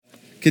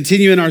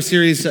Continuing our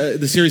series,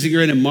 the series that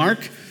you're in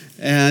Mark,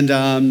 and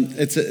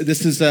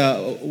this is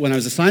when I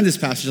was assigned this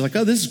passage, like,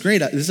 oh, this is great.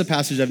 This is a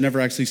passage I've never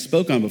actually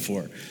spoke on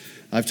before.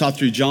 I've taught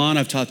through John,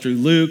 I've taught through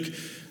Luke,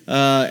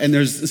 and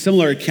there's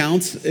similar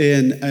accounts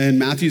in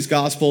Matthew's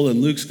gospel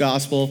and Luke's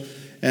gospel.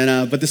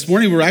 But this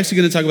morning we're actually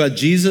going to talk about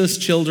Jesus,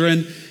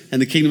 children, and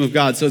the kingdom of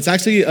God. So it's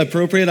actually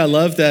appropriate. I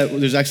love that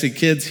there's actually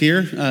kids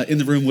here in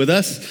the room with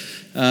us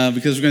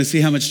because we're going to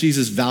see how much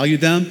Jesus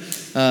valued them.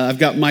 I've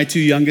got my two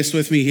youngest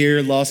with me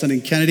here, Lawson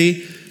and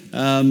Kennedy.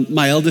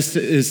 My eldest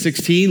is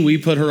 16. We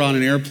put her on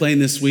an airplane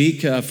this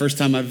week. First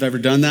time I've ever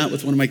done that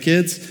with one of my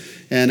kids,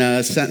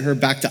 and sent her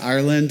back to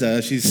Ireland.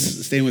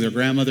 She's staying with her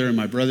grandmother and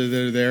my brother that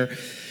are there.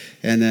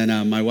 And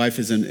then my wife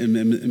is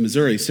in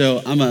Missouri.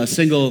 So I'm a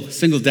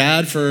single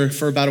dad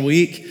for about a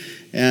week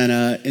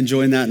and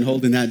enjoying that and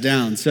holding that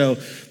down.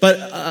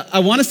 But I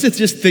want us to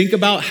just think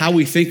about how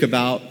we think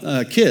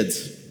about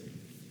kids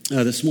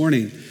this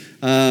morning.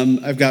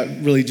 I've got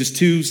really just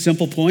two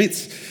simple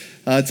points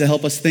to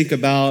help us think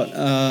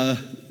about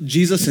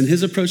Jesus and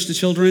his approach to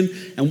children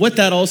and what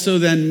that also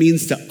then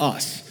means to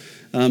us.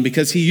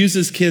 Because he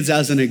uses kids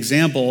as an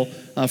example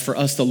for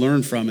us to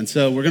learn from. And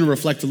so we're going to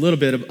reflect a little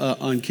bit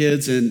on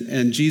kids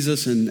and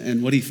Jesus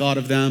and what he thought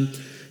of them.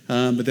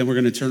 But then we're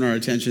going to turn our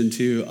attention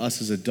to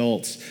us as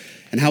adults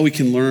and how we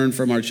can learn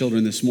from our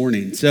children this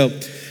morning. So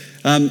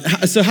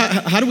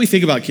how do we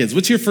think about kids?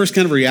 What's your first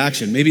kind of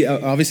reaction? Maybe,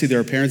 obviously, there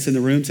are parents in the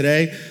room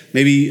today.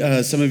 Maybe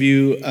some of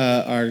you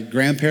are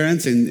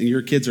grandparents and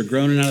your kids are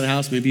grown and out of the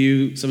house.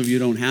 Maybe some of you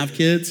don't have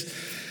kids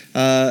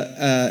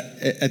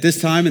at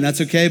this time, and that's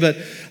okay. But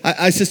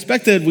I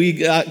suspect that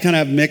we kind of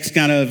have mixed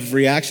kind of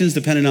reactions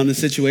depending on the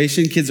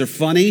situation. Kids are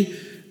funny.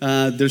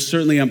 They're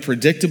certainly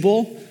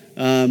unpredictable.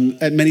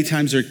 At many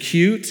times they're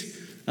cute.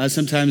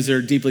 Sometimes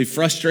they're deeply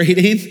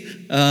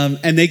frustrating.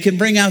 And they can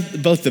bring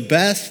out both the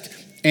best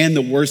and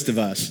the worst of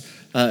us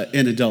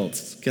in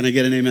adults. Can I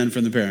get an amen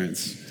from the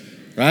parents?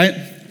 Right?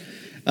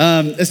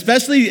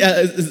 Especially,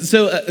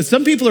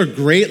 some people are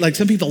great. Like,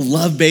 some people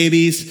love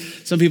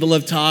babies. Some people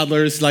love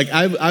toddlers. Like,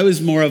 I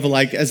was more of a,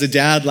 like, as a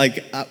dad,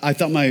 like, I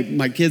thought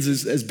my kids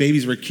as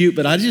babies were cute,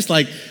 but I just,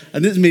 like,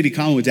 and this may be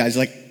common with dads,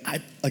 I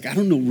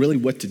don't know really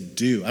what to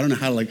do. I don't know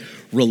how to, like,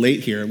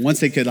 relate here. And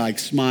once they could, like,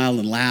 smile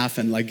and laugh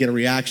and, like, get a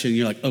reaction,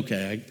 you're like,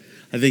 okay,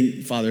 I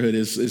think fatherhood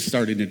is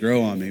starting to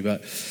grow on me.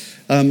 But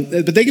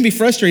they can be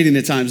frustrating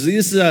at times.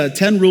 These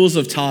 10 rules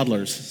of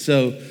toddlers.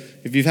 So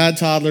if you've had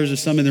toddlers,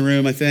 there's some in the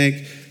room, I think.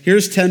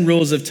 Here's 10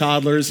 rules of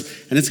toddlers.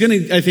 And it's going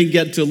to, I think,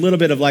 get to a little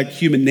bit of like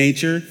human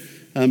nature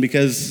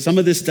because some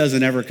of this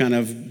doesn't ever kind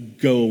of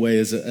go away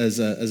as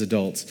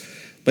adults.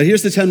 But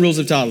here's the 10 rules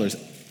of toddlers.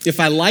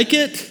 If I like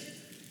it,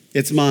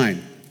 it's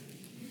mine.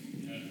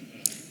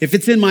 If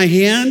it's in my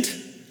hand,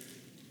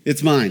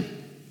 it's mine.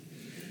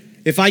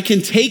 If I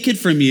can take it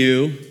from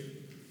you,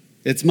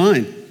 it's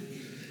mine.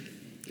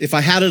 If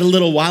I had it a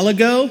little while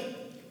ago,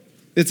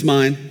 it's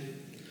mine.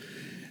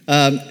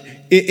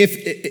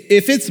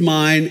 If it's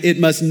mine, it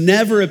must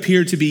never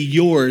appear to be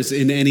yours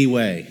in any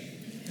way.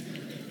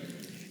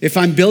 If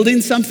I'm building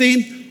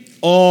something,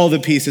 all the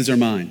pieces are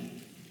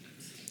mine.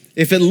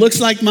 If it looks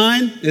like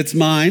mine, it's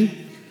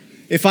mine.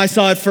 If I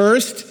saw it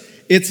first,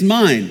 it's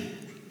mine.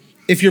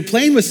 If you're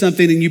playing with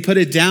something and you put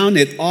it down,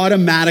 it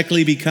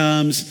automatically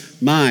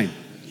becomes mine.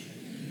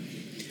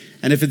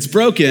 And if it's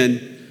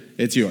broken,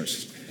 it's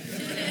yours.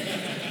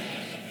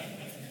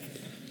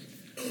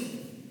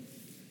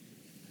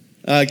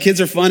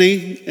 Kids are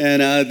funny,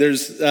 and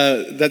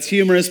that's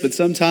humorous, but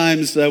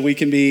sometimes we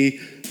can be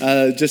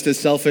just as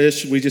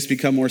selfish. We just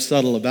become more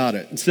subtle about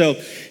it. And so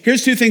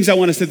here's two things I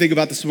want us to think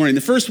about this morning.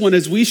 The first one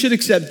is we should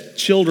accept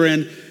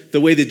children the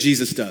way that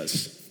Jesus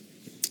does.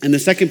 And the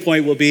second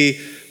point will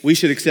be we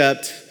should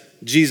accept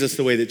Jesus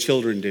the way that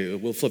children do.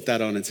 We'll flip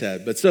that on its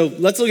head. But so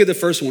let's look at the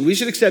first one. We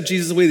should accept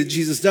Jesus the way that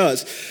Jesus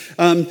does.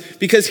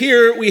 Because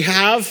here we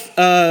have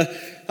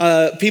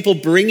people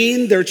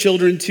bringing their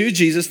children to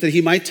Jesus that he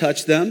might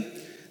touch them.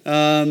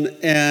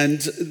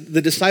 And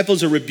the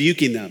disciples are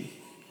rebuking them.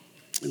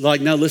 Like,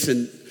 no,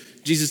 listen,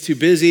 Jesus is too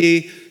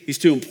busy. He's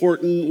too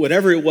important.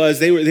 Whatever it was,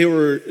 they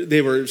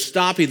were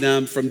stopping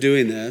them from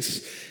doing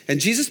this. And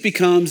Jesus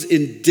becomes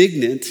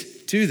indignant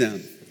to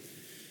them.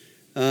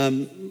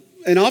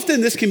 And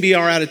often this can be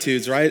our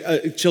attitudes,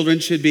 right? Children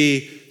should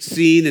be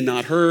seen and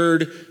not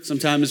heard.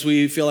 Sometimes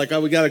we feel like,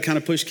 we got to kind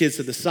of push kids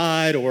to the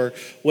side or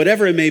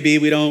whatever it may be.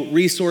 We don't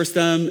resource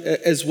them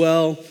as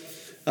well.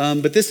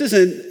 But this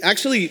isn't,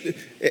 actually,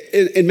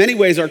 in many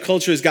ways, our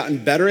culture has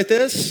gotten better at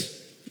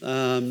this.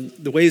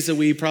 The ways that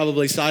we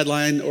probably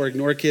sideline or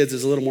ignore kids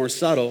is a little more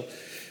subtle.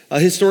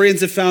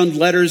 Historians have found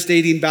letters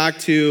dating back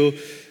to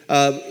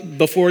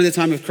before the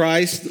time of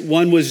Christ.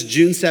 One was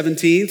June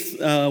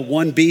 17th,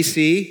 1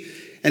 BC.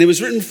 And it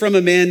was written from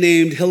a man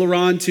named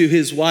Hilarion to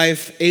his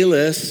wife,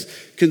 Alice,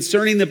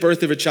 concerning the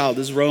birth of a child.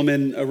 This is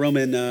a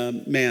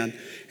Roman man.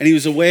 And he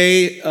was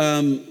away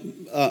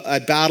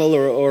at battle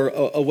or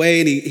away,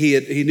 and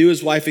he knew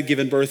his wife had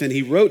given birth, and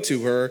he wrote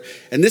to her.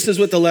 And this is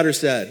what the letter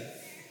said.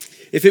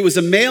 If it was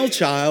a male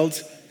child,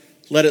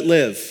 let it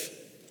live.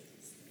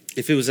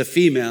 If it was a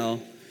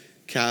female,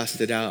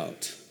 cast it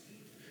out.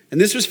 And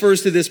this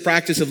refers to this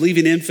practice of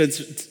leaving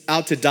infants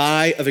out to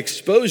die of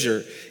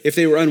exposure if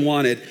they were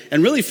unwanted,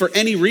 and really for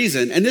any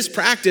reason. And this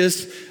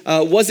practice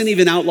wasn't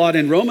even outlawed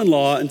in Roman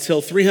law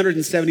until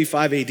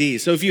 375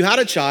 AD. So if you had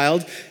a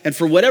child, and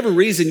for whatever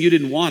reason you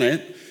didn't want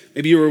it,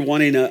 maybe you were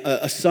wanting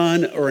a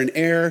son or an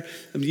heir,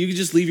 you could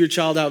just leave your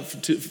child out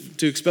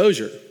to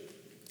exposure.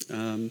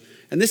 And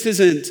this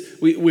isn't,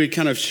 we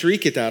kind of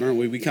shriek at that, aren't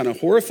we? We kind of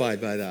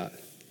horrified by that.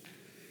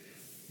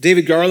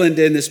 David Garland,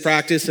 in this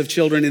practice of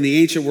children in the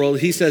ancient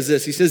world, he says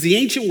this. He says, the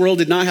ancient world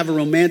did not have a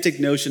romantic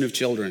notion of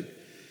children.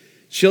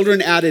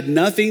 Children added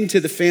nothing to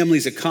the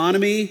family's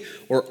economy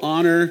or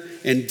honor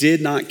and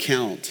did not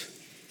count.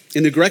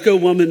 In the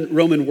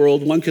Greco-Roman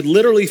world, one could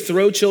literally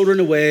throw children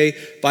away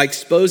by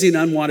exposing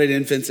unwanted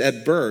infants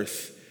at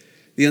birth.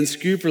 The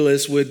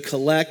unscrupulous would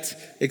collect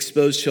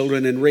exposed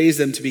children and raise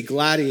them to be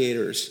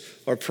gladiators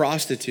or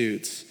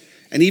prostitutes,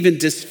 and even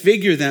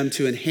disfigure them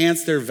to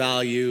enhance their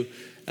value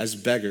as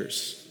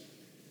beggars.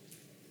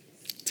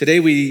 Today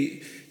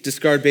we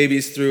discard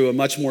babies through a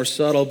much more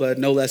subtle but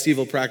no less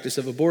evil practice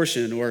of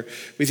abortion, or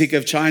we think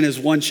of China's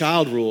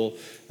one-child rule,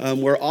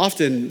 where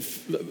often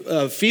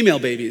female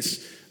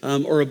babies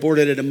are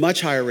aborted at a much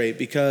higher rate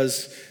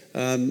because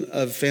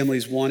of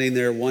families wanting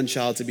their one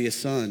child to be a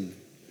son.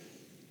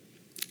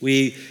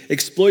 We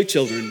exploit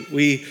children.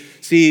 We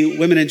see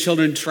women and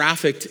children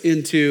trafficked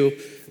into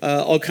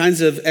all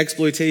kinds of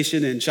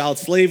exploitation and child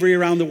slavery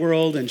around the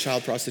world and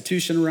child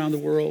prostitution around the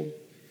world.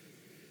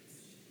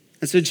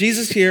 And so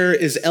Jesus here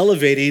is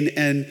elevating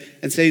and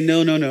saying,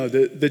 no.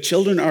 The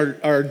children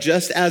are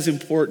just as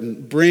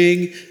important.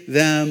 Bring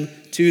them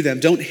to them.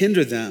 Don't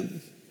hinder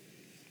them.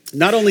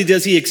 Not only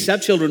does he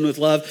accept children with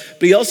love,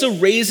 but he also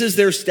raises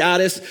their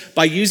status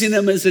by using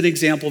them as an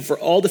example for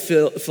all to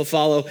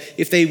follow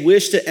if they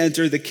wish to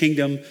enter the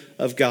kingdom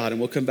of God.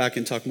 And we'll come back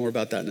and talk more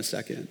about that in a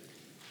second.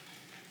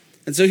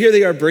 And so here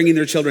they are bringing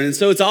their children. And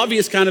so it's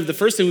obvious kind of the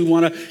first thing we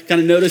want to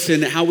kind of notice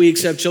in how we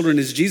accept children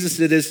as Jesus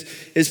did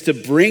is to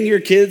bring your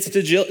kids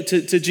to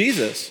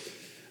Jesus.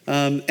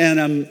 And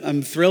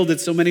I'm thrilled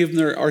that so many of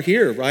them are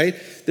here, right?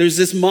 There's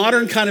this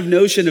modern kind of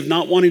notion of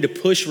not wanting to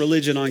push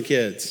religion on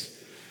kids,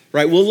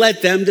 right? We'll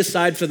let them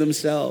decide for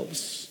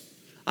themselves.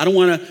 I don't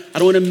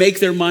want to make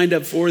their mind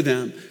up for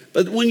them.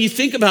 But when you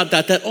think about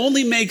that, that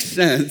only makes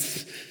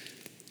sense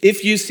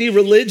if you see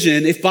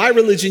religion, if by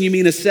religion you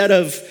mean a set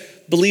of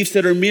beliefs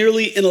that are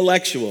merely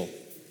intellectual.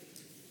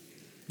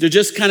 They're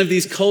just kind of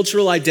these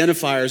cultural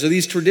identifiers or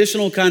these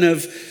traditional kind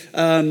of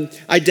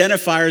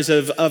identifiers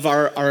of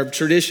our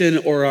tradition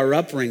or our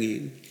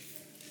upbringing.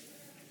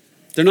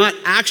 They're not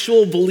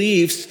actual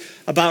beliefs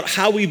about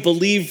how we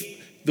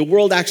believe the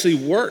world actually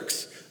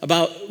works,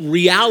 about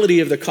reality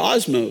of the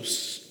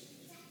cosmos.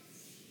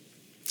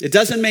 It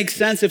doesn't make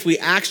sense if we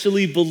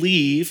actually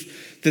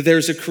believe that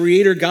there's a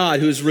creator God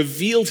who has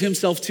revealed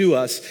himself to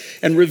us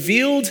and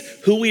revealed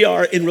who we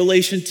are in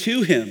relation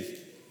to him,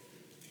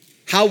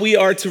 how we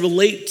are to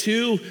relate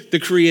to the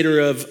creator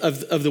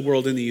of the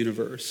world and the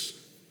universe.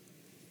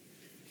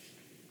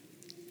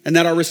 And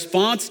that our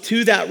response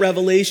to that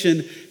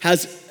revelation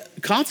has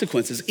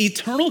consequences,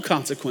 eternal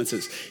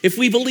consequences. If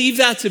we believe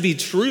that to be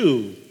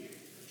true,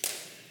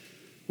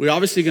 we're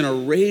obviously going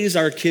to raise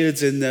our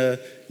kids in the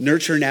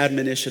nurture and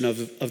admonition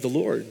of the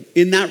Lord,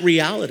 in that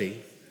reality.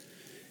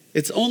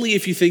 It's only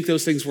if you think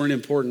those things weren't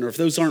important or if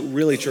those aren't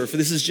really true, if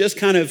this is just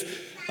kind of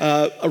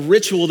a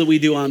ritual that we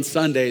do on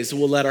Sundays,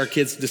 we'll let our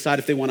kids decide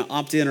if they want to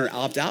opt in or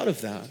opt out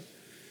of that.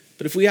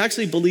 But if we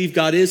actually believe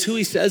God is who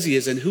he says he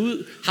is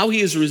and how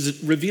he has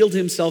revealed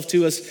himself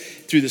to us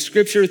through the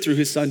scripture, through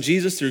his son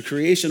Jesus, through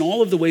creation,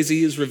 all of the ways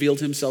he has revealed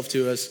himself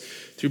to us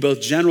through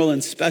both general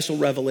and special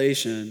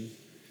revelation,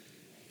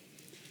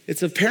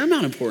 it's of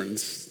paramount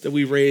importance that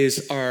we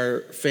raise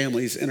our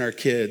families and our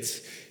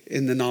kids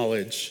in the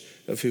knowledge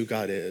of who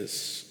God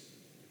is.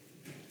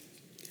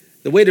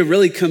 The way to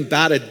really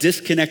combat a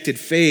disconnected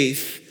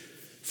faith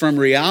from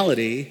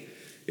reality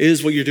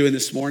is what you're doing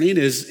this morning,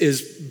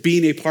 is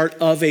being a part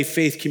of a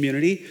faith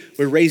community.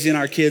 We're raising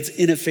our kids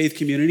in a faith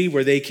community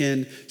where they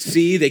can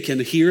see, they can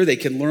hear, they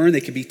can learn,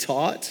 they can be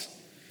taught.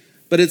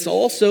 But it's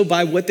also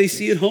by what they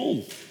see at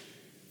home.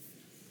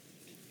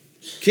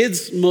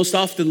 Kids most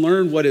often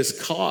learn what is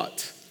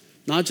caught,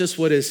 not just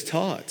what is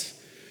taught.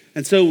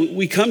 And so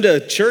we come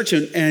to church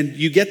and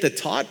you get the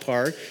taught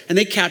part and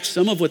they catch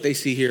some of what they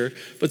see here,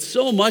 but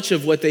so much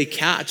of what they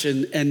catch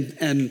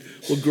and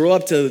will grow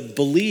up to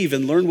believe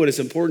and learn what is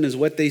important is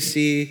what they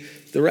see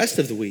the rest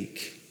of the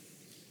week.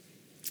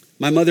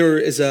 My mother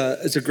is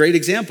a great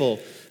example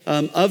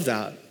of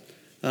that.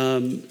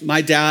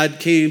 My dad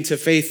came to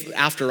faith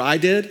after I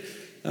did.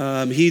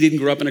 He didn't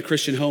grow up in a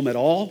Christian home at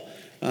all.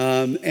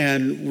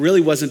 And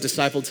really wasn't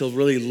discipled till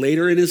really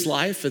later in his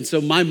life. And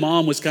so my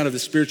mom was kind of the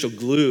spiritual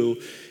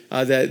glue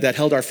that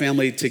held our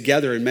family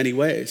together in many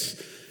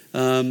ways.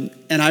 And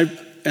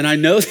I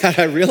know that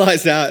I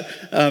realize that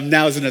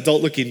now as an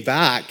adult looking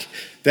back,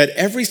 that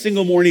every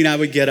single morning I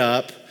would get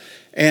up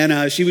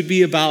and she would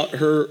be about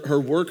her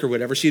work or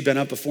whatever. She'd been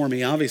up before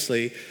me,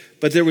 obviously,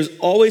 but there was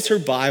always her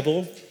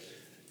Bible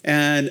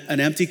and an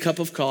empty cup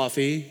of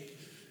coffee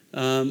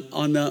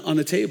on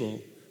the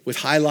table with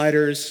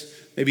highlighters,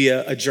 maybe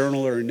a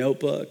journal or a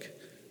notebook.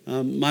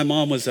 My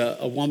mom was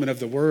a woman of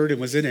the word and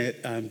was in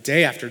it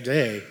day after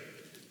day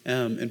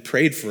and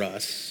prayed for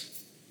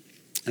us.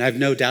 And I have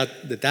no doubt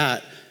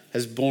that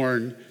has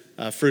borne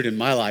fruit in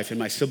my life, in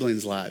my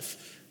siblings'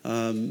 life,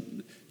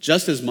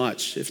 just as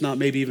much, if not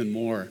maybe even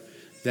more,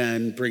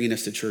 than bringing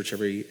us to church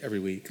every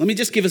week. Let me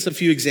just give us a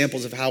few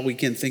examples of how we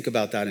can think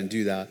about that and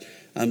do that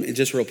in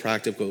just real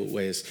practical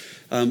ways.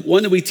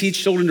 One, that we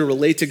teach children to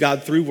relate to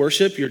God through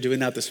worship. You're doing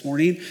that this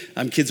morning.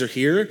 Kids are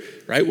here,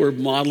 right? We're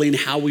modeling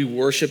how we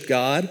worship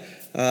God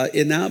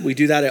in that. We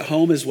do that at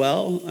home as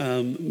well.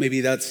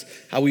 Maybe that's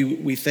how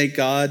we thank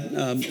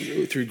God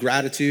through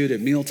gratitude at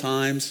meal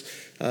times,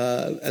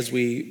 as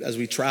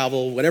we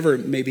travel, whatever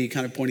it may be,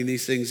 kind of pointing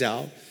these things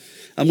out.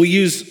 We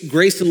use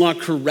grace and law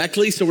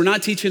correctly, so we're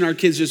not teaching our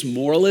kids just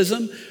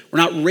moralism. We're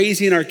not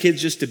raising our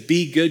kids just to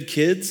be good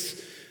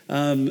kids.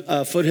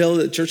 Foothill,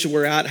 the church that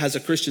we're at, has a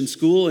Christian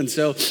school, and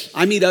so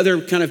I meet other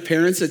kind of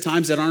parents at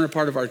times that aren't a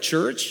part of our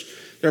church.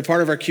 They're a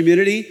part of our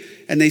community,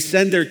 and they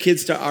send their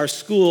kids to our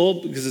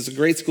school because it's a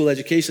great school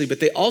educationally, but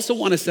they also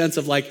want a sense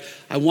of like,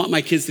 I want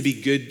my kids to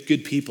be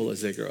good people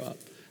as they grow up.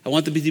 I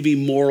want them to be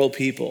moral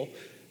people.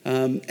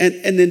 And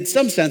in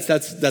some sense,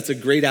 that's a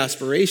great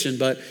aspiration,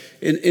 but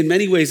in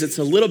many ways, it's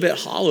a little bit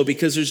hollow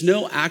because there's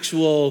no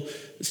actual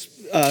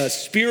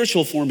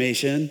spiritual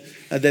formation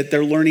that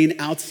they're learning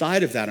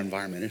outside of that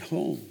environment at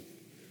home.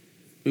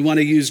 We want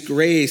to use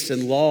grace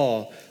and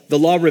law. The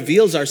law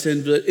reveals our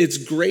sin, but it's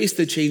grace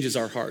that changes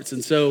our hearts.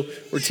 And so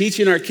we're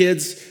teaching our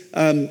kids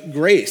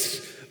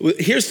grace.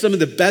 Here's some of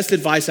the best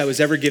advice I was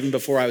ever given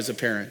before I was a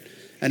parent,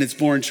 and it's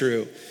born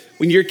true.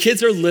 When your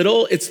kids are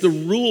little, it's the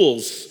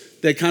rules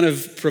that kind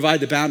of provide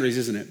the boundaries,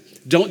 isn't it?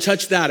 Don't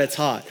touch that, it's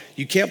hot.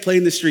 You can't play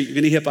in the street, you're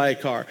gonna get hit by a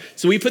car.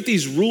 So we put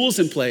these rules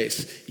in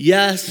place.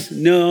 Yes,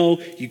 no,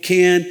 you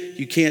can't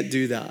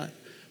do that.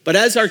 But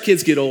as our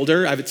kids get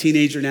older, I have a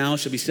teenager now,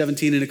 she'll be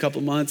 17 in a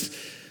couple months,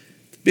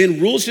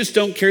 man, rules just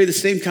don't carry the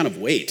same kind of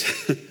weight.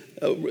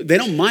 They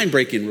don't mind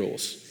breaking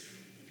rules.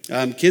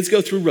 Kids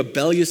go through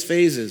rebellious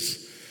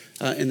phases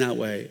in that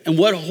way. And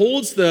what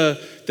holds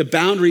the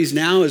boundaries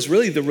now is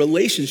really the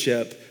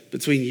relationship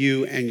between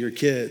you and your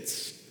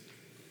kids.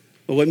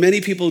 But what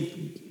many people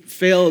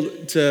fail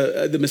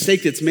to, the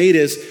mistake that's made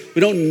is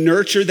we don't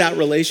nurture that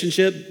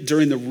relationship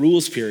during the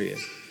rules period.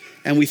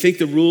 And we think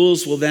the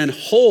rules will then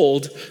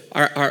hold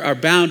our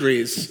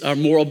boundaries, our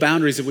moral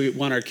boundaries that we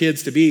want our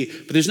kids to be.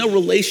 But there's no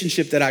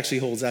relationship that actually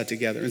holds that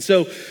together. And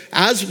so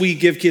as we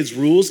give kids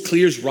rules,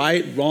 clear's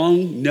right,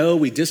 wrong, no,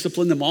 we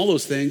discipline them, all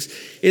those things,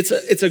 it's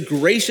a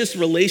gracious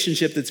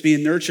relationship that's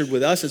being nurtured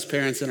with us as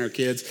parents and our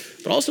kids,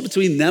 but also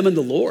between them and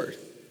the Lord.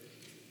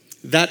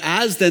 That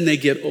as then they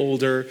get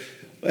older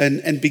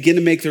and begin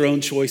to make their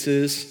own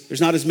choices,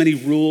 there's not as many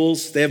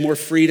rules, they have more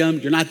freedom,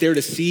 you're not there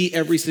to see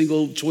every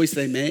single choice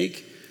they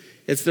make.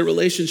 It's the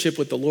relationship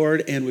with the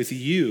Lord and with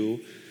you,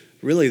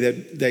 really,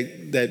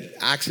 that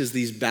acts as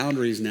these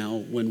boundaries now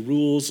when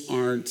rules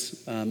aren't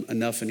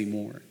enough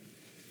anymore.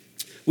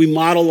 We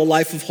model a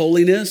life of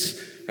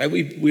holiness, right?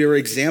 We are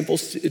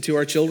examples to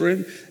our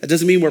children. That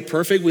doesn't mean we're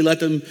perfect. We let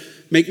them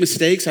make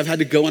mistakes. I've had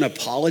to go and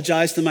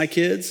apologize to my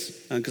kids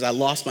because I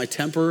lost my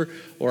temper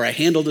or I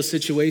handled a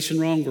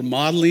situation wrong. We're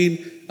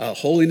modeling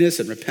holiness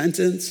and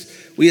repentance.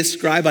 We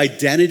ascribe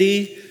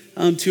identity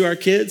to our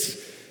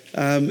kids.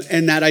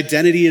 And that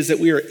identity is that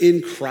we are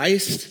in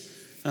Christ.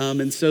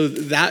 And so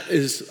that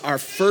is our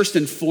first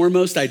and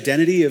foremost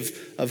identity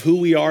of who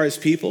we are as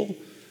people.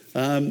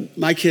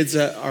 My kids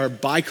are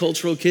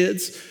bicultural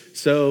kids.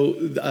 So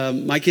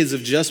my kids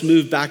have just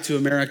moved back to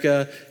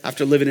America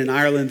after living in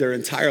Ireland their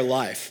entire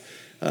life.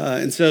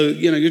 And so,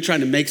 you're trying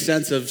to make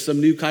sense of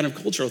some new kind of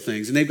cultural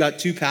things. And they've got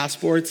 2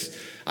 passports.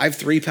 I have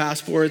 3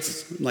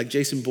 passports, I'm like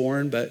Jason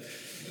Bourne, but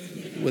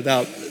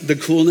without the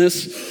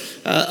coolness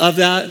of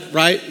that,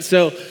 right?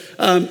 So,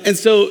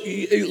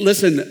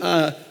 listen,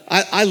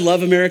 I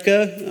love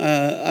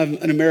America. I'm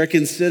an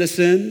American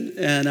citizen,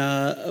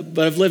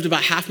 but I've lived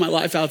about half my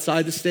life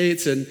outside the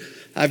States, and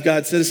I've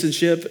got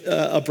citizenship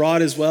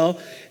abroad as well.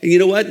 And you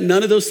know what?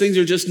 None of those things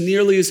are just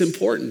nearly as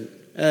important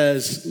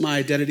as my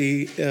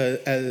identity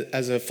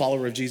as a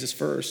follower of Jesus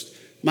first.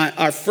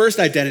 Our first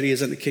identity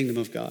is in the kingdom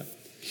of God.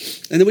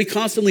 And then we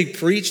constantly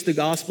preach the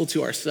gospel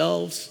to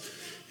ourselves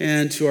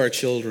and to our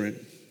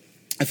children.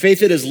 A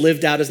faith that is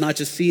lived out is not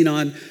just seen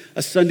on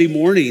a Sunday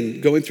morning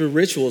going through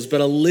rituals,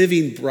 but a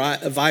living,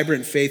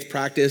 vibrant faith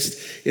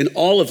practiced in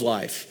all of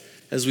life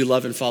as we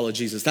love and follow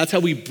Jesus. That's how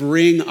we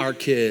bring our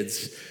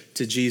kids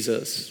to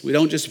Jesus. We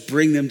don't just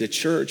bring them to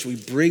church, we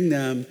bring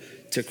them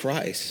to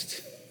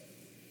Christ.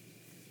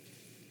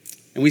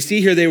 And we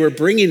see here they were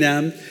bringing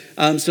them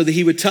so that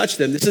he would touch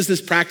them. This is this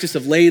practice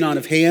of laying on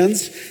of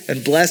hands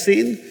and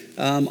blessing,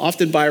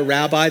 often by a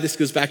rabbi. This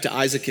goes back to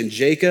Isaac and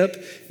Jacob.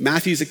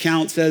 Matthew's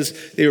account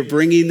says they were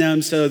bringing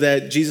them so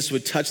that Jesus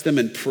would touch them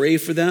and pray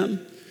for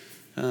them.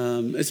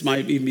 This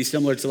might even be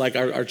similar to like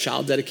our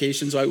child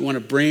dedications. Right? We want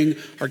to bring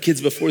our kids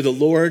before the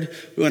Lord.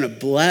 We want to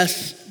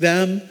bless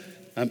them.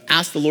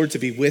 ask the Lord to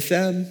be with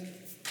them.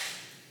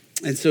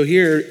 And so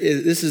here,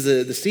 this is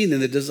the scene,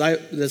 and the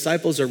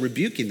disciples are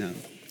rebuking them.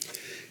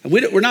 And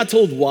we're not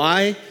told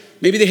why.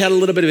 Maybe they had a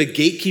little bit of a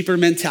gatekeeper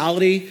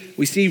mentality.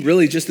 We see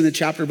really just in the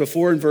chapter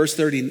before in verse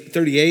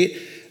 38,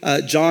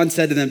 John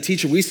said to them,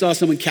 "Teacher, we saw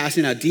someone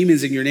casting out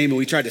demons in your name, and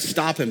we tried to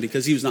stop him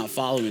because he was not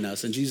following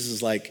us." And Jesus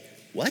is like,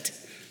 what?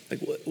 Like,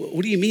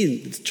 what do you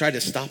mean try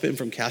to stop him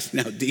from casting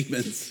out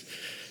demons?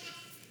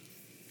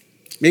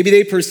 Maybe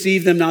they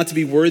perceived them not to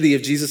be worthy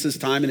of Jesus'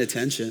 time and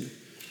attention,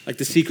 like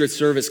the Secret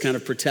Service kind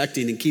of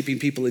protecting and keeping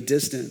people at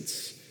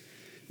distance.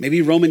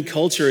 Maybe Roman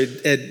culture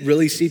had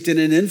really seeped in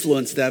and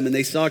influenced them, and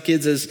they saw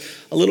kids as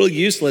a little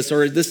useless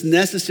or this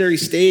necessary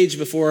stage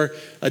before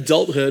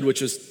adulthood,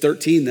 which was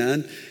 13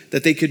 then,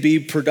 that they could be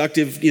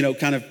productive,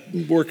 kind of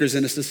workers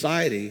in a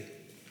society.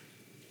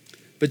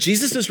 But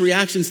Jesus'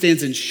 reaction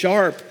stands in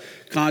sharp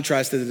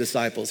contrast to the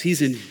disciples.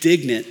 He's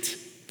indignant.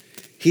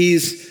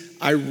 He's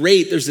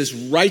irate. There's this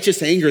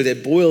righteous anger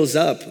that boils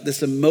up,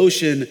 this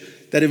emotion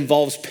that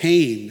involves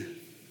pain.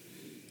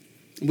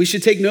 We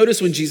should take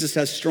notice when Jesus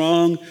has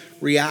strong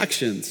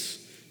reactions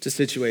to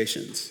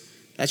situations.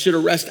 That should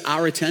arrest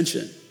our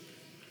attention.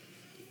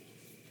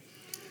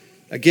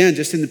 Again,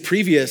 just in the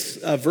previous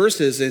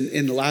verses,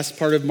 in the last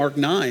part of Mark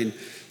 9,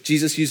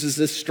 Jesus uses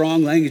this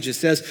strong language. It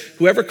says,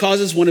 "Whoever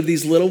causes one of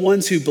these little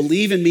ones who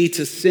believe in me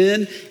to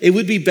sin, it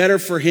would be better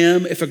for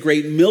him if a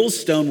great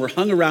millstone were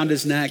hung around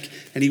his neck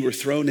and he were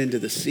thrown into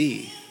the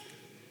sea."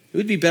 It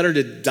would be better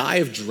to die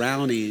of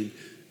drowning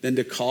than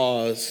to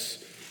cause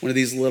one of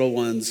these little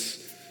ones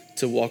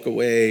to walk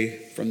away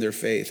from their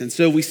faith. And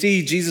so we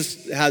see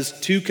Jesus has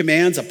two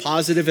commands, a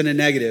positive and a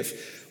negative.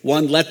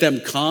 One, let them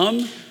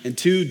come, and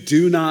two,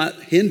 do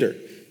not hinder.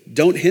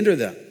 Don't hinder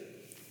them.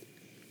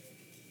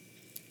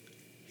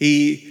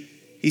 He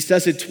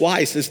says it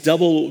twice, this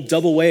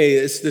double way,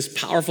 this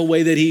powerful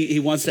way that he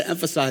wants to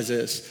emphasize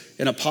this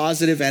in a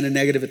positive and a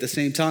negative at the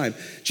same time.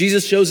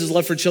 Jesus shows his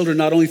love for children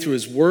not only through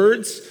his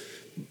words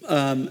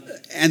and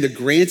the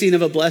granting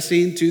of a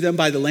blessing to them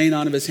by the laying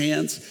on of his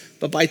hands,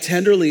 but by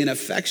tenderly and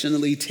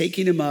affectionately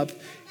taking him up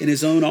in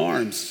his own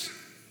arms.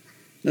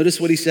 Notice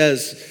what he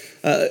says.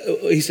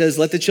 He says,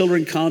 "Let the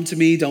children come to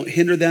me, don't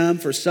hinder them,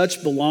 for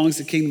such belongs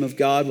the kingdom of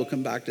God." We'll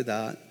come back to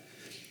that.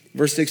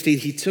 Verse 16,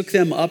 he took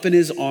them up in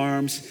his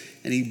arms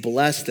and he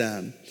blessed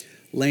them,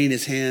 laying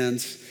his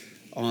hands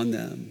on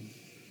them.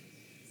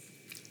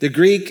 The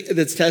Greek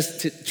that's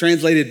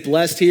translated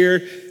blessed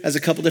here has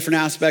a couple different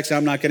aspects.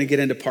 I'm not going to get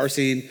into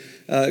parsing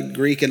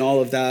Greek and all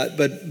of that.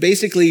 But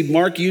basically,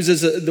 Mark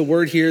uses the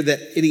word here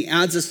and he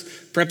adds this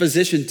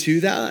preposition to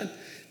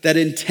that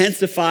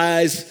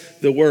intensifies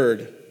the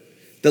word.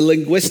 The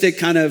linguistic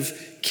kind of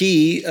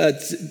key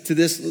to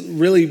this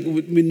really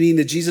would mean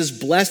that Jesus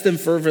blessed them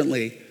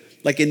fervently,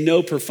 like in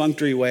no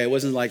perfunctory way. It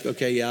wasn't like,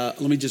 okay, yeah,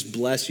 let me just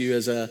bless you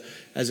as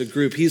a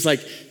group. He's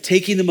like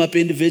taking them up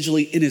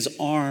individually in his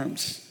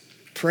arms,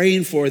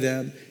 praying for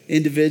them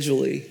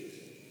individually,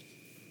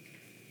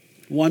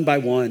 one by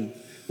one.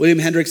 William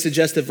Hendricks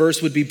suggests the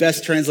verse would be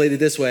best translated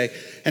this way: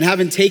 "And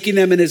having taken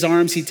them in his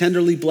arms, he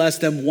tenderly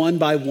blessed them one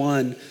by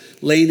one,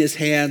 laying his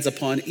hands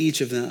upon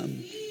each of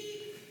them."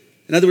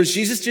 In other words,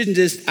 Jesus didn't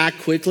just act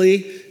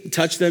quickly,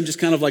 touch them, just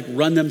kind of like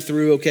run them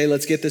through, okay,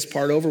 let's get this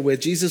part over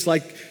with. Jesus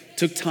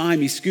took time,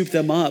 he scooped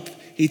them up,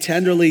 he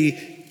tenderly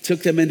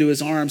took them into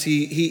his arms.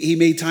 He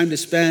made time to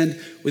spend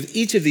with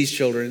each of these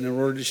children in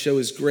order to show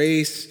his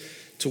grace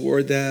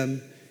toward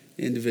them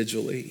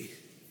individually.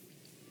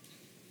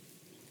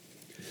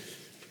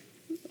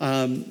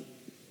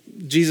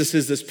 Jesus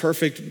is this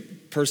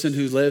perfect person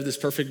who lived, this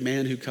perfect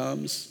man who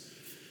comes.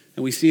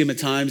 And we see him at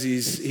times,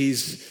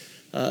 he's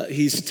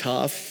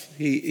tough.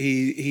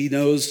 He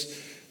knows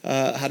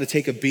how to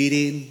take a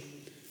beating.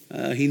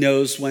 He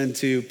knows when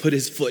to put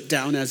his foot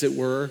down, as it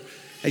were.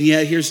 And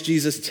yet here's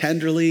Jesus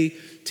tenderly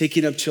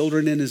taking up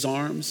children in his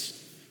arms,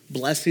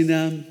 blessing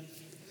them,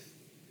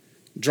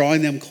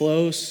 drawing them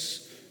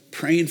close,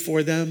 praying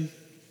for them.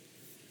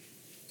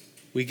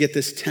 We get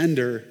this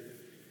tender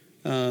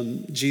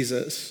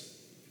Jesus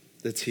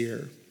that's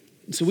here.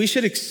 So we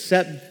should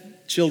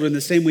accept children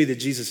the same way that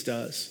Jesus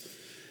does.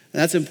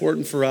 And that's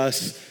important for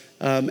us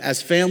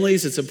as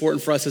families. It's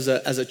important for us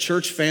as a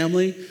church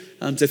family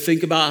to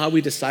think about how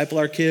we disciple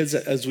our kids,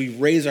 as we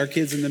raise our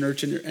kids in the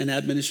nurture and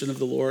admonition of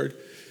the Lord,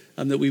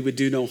 that we would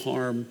do no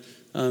harm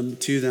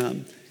to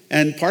them.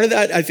 And part of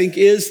that, I think,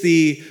 is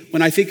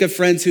when I think of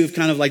friends who have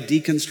kind of like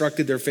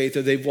deconstructed their faith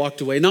or they've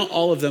walked away, not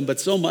all of them, but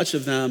so much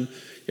of them,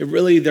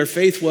 their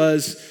faith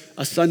was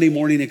a Sunday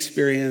morning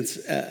experience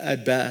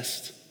at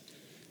best.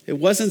 It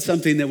wasn't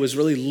something that was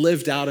really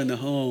lived out in the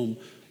home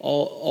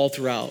all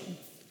throughout.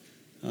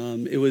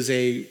 It was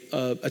a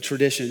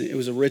tradition. It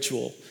was a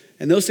ritual.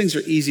 And those things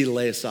are easy to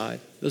lay aside.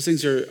 Those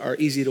things are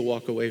easy to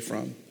walk away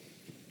from.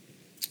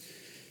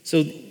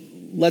 So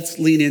let's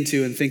lean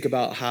into and think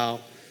about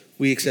how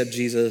we accept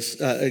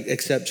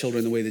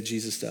children the way that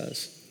Jesus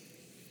does.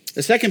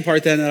 The second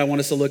part then that I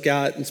want us to look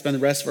at and spend the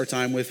rest of our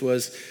time with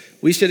was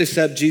we should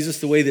accept Jesus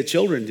the way that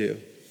children do.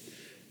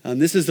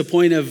 This is the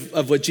point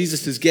of what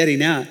Jesus is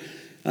getting at.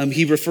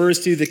 He refers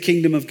to the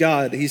kingdom of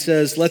God. He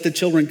says, let the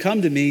children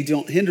come to me,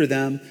 don't hinder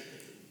them,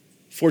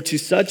 for to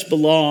such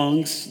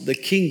belongs the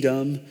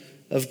kingdom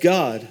of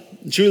God.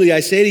 Truly I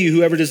say to you,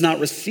 whoever does not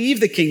receive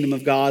the kingdom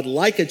of God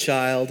like a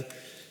child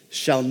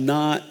shall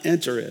not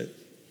enter it.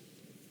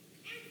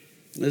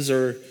 Those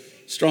are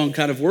strong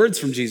kind of words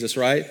from Jesus,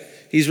 right?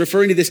 He's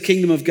referring to this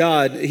kingdom of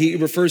God. He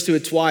refers to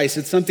it twice.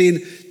 It's something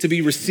to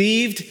be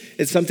received.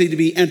 It's something to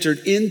be entered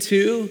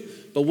into.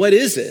 But what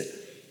is it?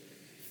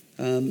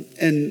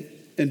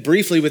 And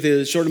briefly, with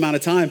a short amount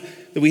of time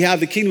that we have,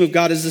 the kingdom of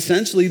God is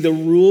essentially the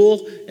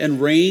rule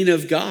and reign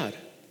of God.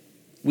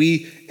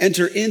 We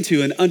enter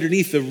into and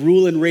underneath the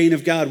rule and reign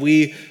of God.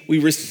 We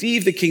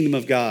receive the kingdom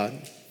of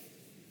God.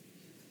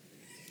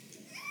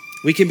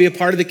 We can be a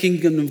part of the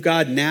kingdom of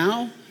God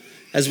now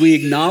as we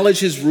acknowledge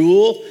his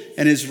rule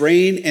and his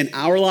reign in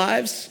our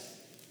lives.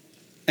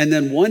 And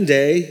then one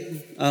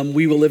day,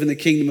 we will live in the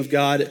kingdom of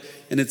God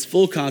in its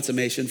full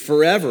consummation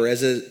forever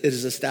as it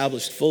is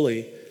established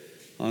fully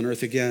on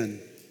earth again.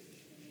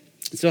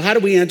 So how do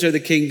we enter the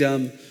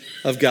kingdom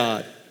of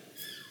God?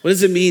 What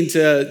does it mean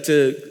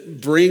to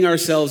bring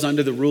ourselves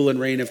under the rule and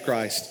reign of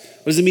Christ?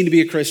 What does it mean to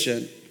be a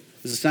Christian?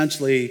 Is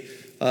essentially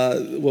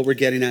what we're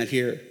getting at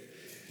here.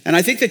 And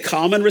I think the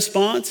common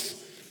response,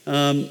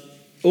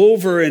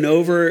 over and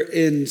over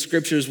in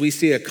scriptures, we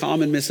see a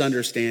common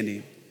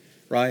misunderstanding,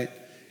 right?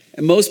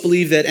 And most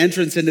believe that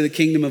entrance into the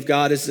kingdom of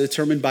God is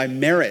determined by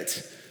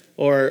merit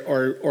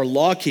or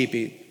law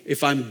keeping.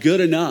 If I'm good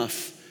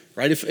enough,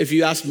 right? If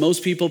you ask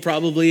most people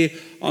probably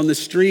on the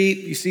street,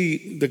 you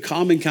see the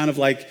common kind of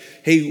like,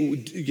 hey,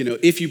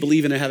 if you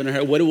believe in a heaven or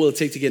hell, what will it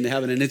take to get into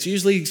heaven? And it's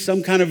usually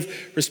some kind of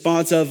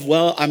response of,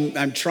 well,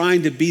 I'm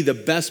trying to be the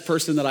best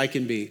person that I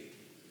can be.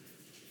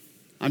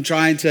 I'm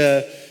trying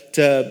to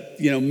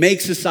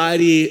make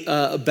society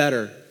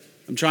better.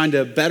 I'm trying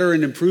to better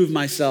and improve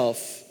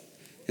myself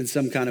in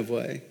some kind of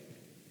way.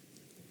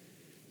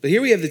 But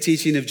here we have the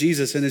teaching of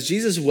Jesus, and as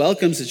Jesus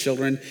welcomes the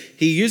children,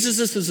 he uses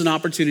this as an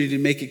opportunity to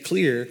make it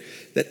clear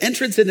that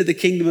entrance into the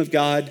kingdom of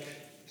God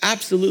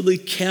absolutely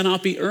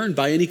cannot be earned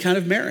by any kind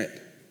of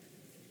merit.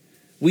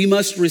 We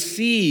must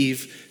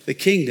receive the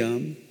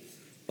kingdom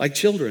like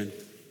children,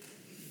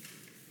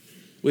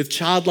 with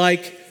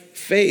childlike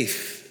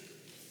faith.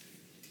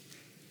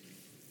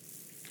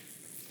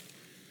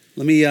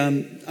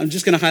 I'm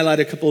just going to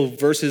highlight a couple of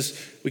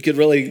verses. We could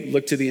really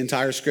look to the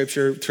entire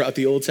scripture throughout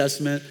the Old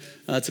Testament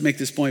to make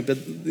this point, but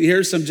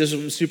here's some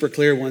just super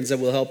clear ones that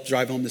will help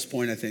drive home this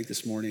point, I think,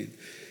 this morning.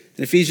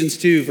 In Ephesians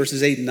 2,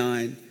 verses 8 and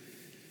 9,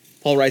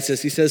 Paul writes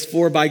this. He says,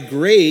 for by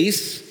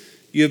grace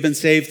you have been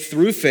saved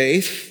through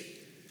faith,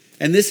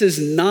 and this is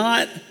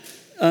not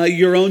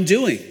your own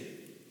doing.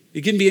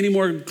 It couldn't be any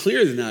more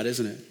clear than that,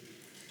 isn't it?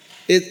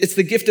 It's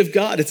the gift of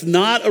God. It's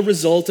not a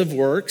result of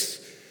works,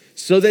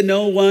 so that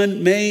no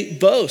one may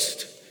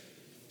boast.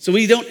 So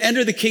we don't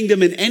enter the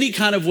kingdom in any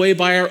kind of way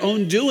by our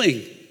own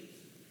doing.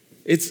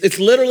 It's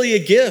literally a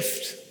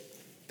gift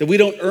that we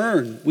don't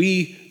earn.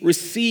 We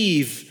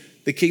receive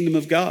the kingdom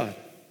of God.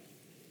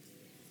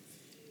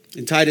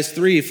 In Titus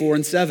 3, 4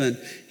 and 7,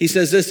 he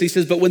says this. He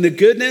says, but when the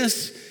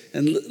goodness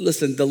and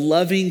listen, the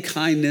loving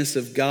kindness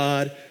of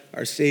God,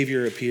 our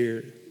Savior,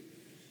 appeared.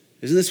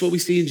 Isn't this what we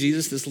see in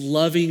Jesus? This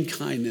loving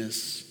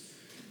kindness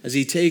as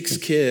he takes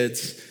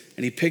kids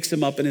and he picks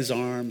them up in his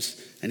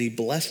arms and he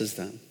blesses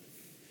them.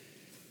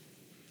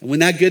 And when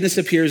that goodness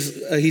appears,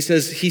 he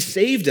says, he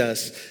saved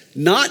us,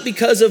 not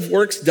because of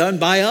works done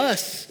by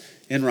us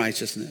in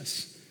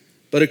righteousness,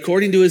 but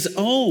according to his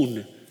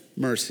own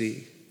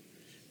mercy,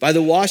 by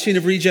the washing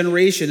of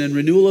regeneration and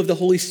renewal of the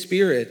Holy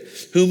Spirit,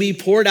 whom he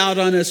poured out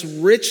on us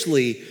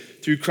richly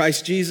through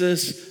Christ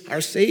Jesus, our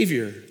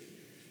Savior,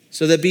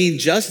 so that being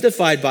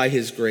justified by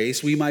his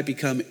grace, we might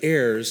become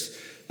heirs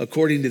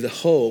according to the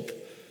hope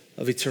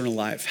of eternal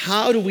life.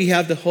 How do we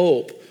have the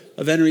hope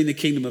of entering the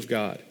kingdom of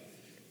God?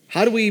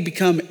 How do we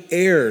become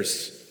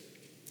heirs,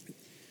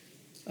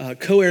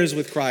 co-heirs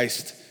with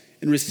Christ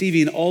in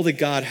receiving all that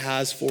God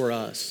has for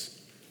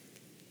us?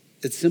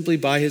 It's simply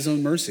by his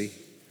own mercy.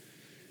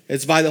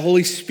 It's by the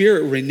Holy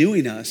Spirit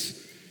renewing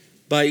us,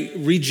 by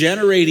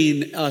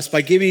regenerating us,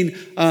 by giving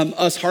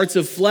us hearts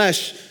of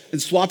flesh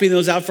and swapping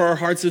those out for our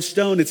hearts of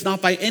stone. It's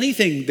not by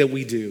anything that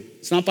we do.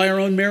 It's not by our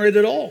own merit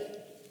at all.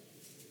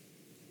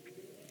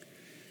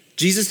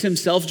 Jesus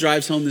himself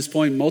drives home this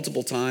point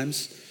multiple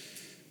times.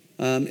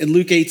 In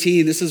Luke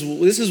 18, this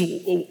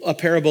is a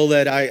parable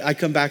that I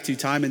come back to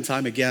time and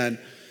time again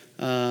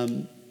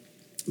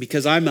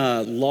because I'm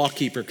a law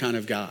keeper kind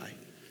of guy.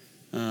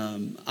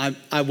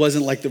 I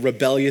wasn't like the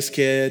rebellious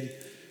kid,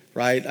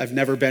 right? I've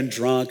never been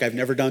drunk. I've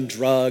never done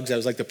drugs. I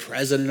was like the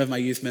president of my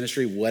youth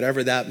ministry,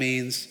 whatever that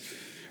means,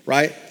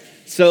 right?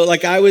 So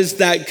like I was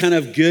that kind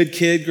of good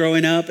kid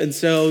growing up. And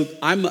so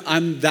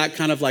I'm that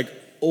kind of like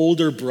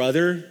older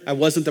brother. I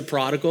wasn't the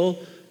prodigal.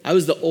 I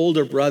was the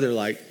older brother,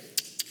 like,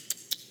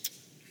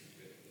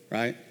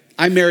 right?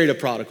 I married a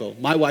prodigal.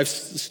 My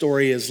wife's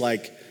story is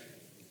like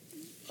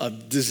a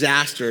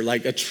disaster,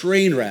 like a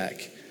train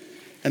wreck.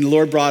 And the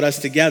Lord brought us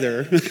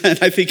together. And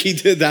I think he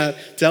did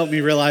that to help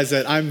me realize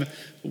that I'm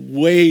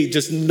way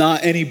just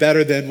not any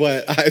better than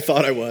what I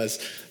thought I was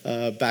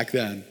back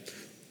then.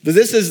 But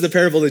this is the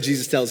parable that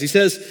Jesus tells. He's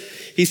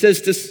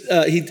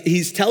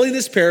telling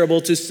this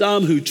parable to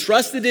some who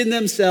trusted in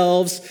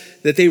themselves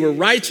that they were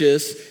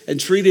righteous and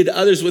treated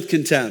others with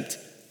contempt.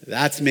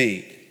 That's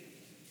me.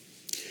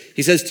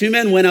 He says, 2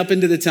 men went up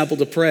into the temple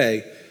to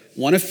pray,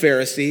 one a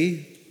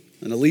Pharisee,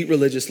 an elite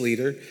religious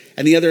leader,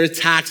 and the other a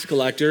tax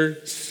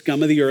collector,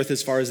 scum of the earth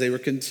as far as they were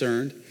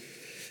concerned.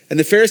 And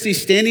the Pharisee,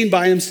 standing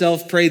by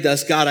himself, prayed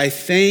thus, God, I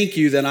thank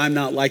you that I'm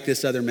not like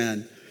this other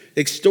men,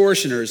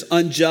 extortioners,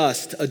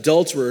 unjust,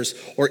 adulterers,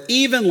 or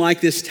even like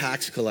this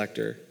tax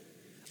collector.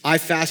 I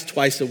fast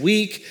twice a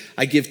week.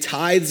 I give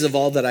tithes of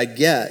all that I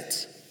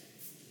get.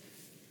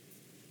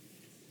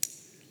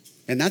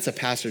 And that's a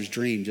pastor's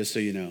dream, just so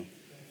you know.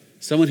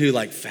 Someone who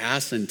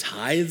fasts and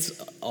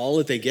tithes all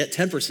that they get,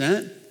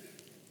 10%.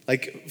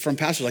 From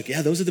pastors,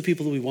 yeah, those are the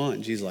people that we want.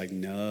 And Jesus is like,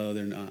 no,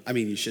 they're not. I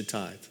mean, you should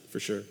tithe, for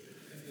sure.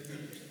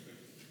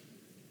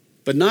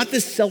 But not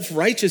this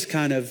self-righteous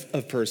kind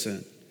of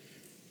person.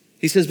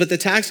 He says, but the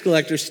tax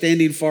collector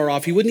standing far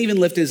off, he wouldn't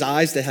even lift his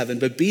eyes to heaven,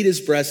 but beat his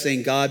breast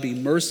saying, God, be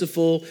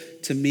merciful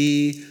to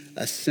me,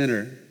 a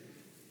sinner.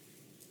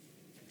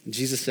 And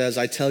Jesus says,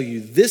 I tell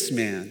you, this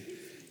man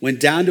went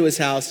down to his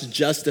house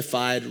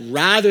justified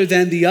rather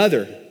than the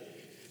other.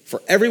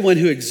 For everyone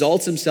who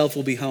exalts himself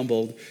will be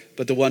humbled,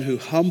 but the one who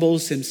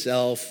humbles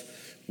himself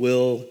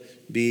will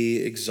be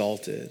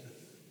exalted.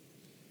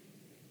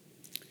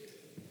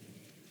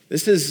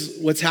 This is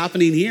what's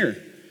happening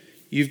here.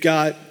 You've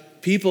got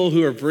people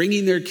who are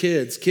bringing their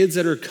kids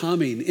that are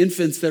coming,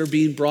 infants that are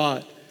being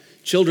brought,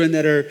 children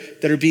that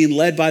are being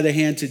led by the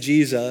hand to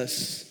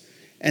Jesus.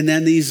 And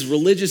then these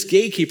religious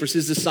gatekeepers,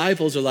 his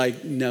disciples, are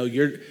like, no,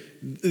 you're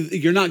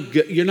not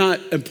good, you're not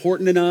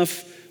important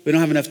enough. We don't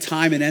have enough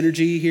time and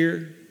energy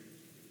here.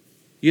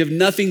 You have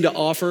nothing to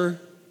offer.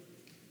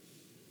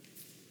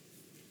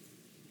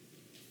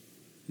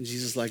 And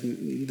Jesus is like,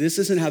 this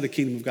isn't how the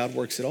kingdom of God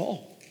works at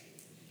all.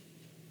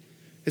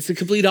 It's the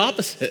complete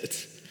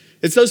opposite.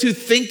 It's those who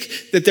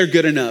think that they're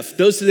good enough,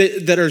 those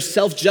that are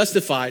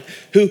self-justified,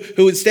 who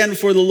would stand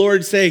before the Lord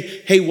and say,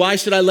 hey, why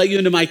should I let you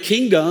into my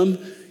kingdom?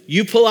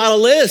 You pull out a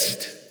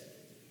list.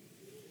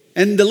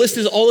 And the list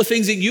is all the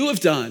things that you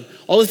have done,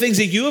 all the things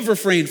that you have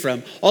refrained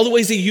from, all the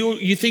ways that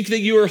you think that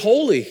you are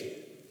holy.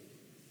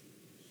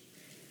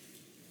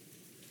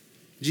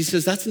 Jesus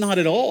says, that's not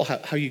at all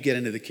how you get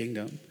into the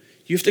kingdom.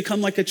 You have to come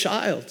like a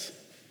child.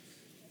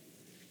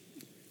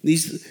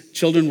 These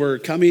children were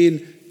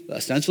coming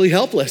essentially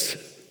helpless.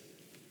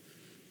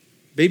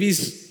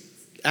 Babies,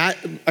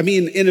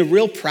 in a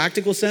real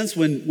practical sense,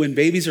 when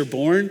babies are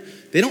born,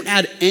 they don't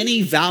add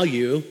any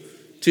value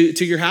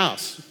to your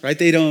house, right?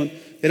 They don't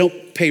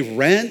pay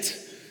rent.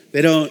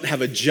 They don't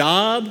have a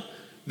job.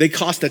 They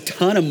cost a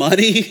ton of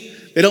money.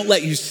 They don't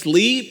let you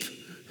sleep.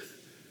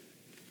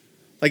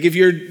 If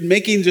you're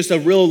making just a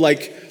real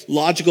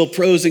logical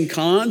pros and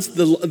cons,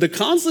 the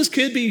cons list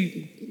could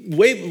be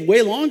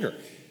way longer.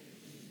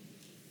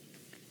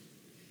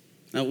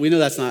 Now, we know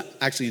that's not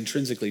actually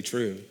intrinsically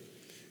true.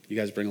 You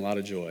guys bring a lot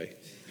of joy.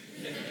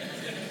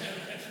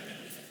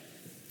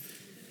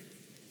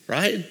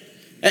 Right?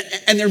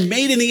 And they're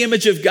made in the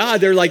image of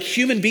God. They're like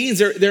human beings.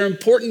 They're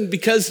important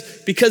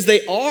because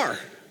they are.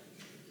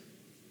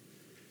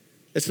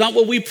 It's not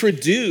what we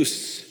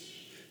produce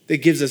that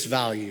gives us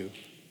value.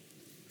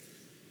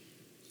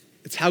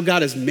 It's how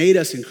God has made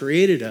us and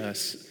created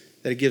us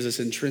that it gives us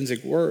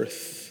intrinsic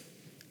worth.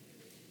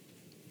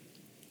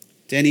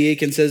 Danny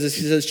Akin says this.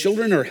 He says,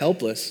 children are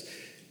helpless.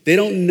 They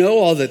don't know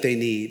all that they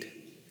need,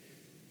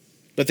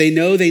 but they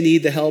know they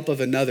need the help of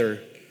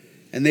another,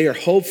 and they are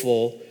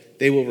hopeful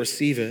they will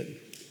receive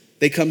it.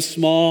 They come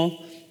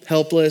small,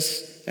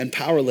 helpless, and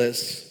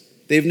powerless.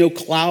 They have no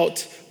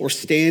clout or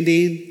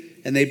standing,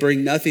 and they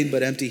bring nothing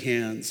but empty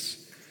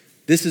hands.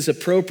 This is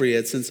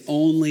appropriate since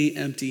only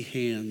empty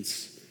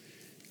hands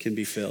can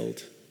be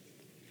filled.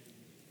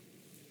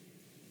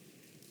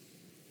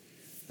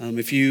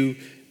 If you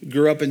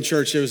grew up in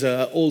church, there was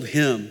an old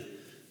hymn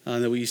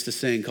that we used to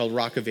sing called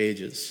Rock of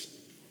Ages.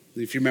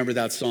 If you remember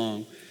that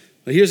song.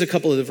 But here's a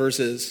couple of the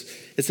verses.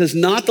 It says,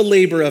 not the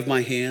labor of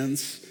my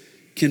hands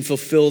can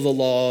fulfill the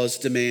law's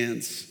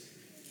demands.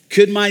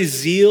 Could my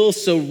zeal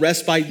so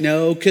respite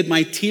know? Could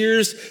my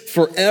tears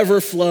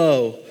forever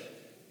flow?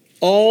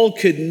 All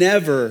could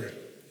never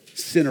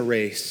sin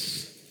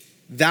erase.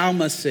 Thou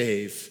must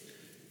save,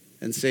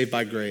 and save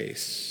by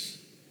grace.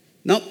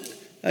 No,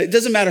 it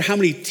doesn't matter how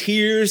many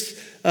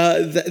tears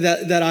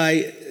that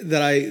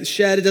I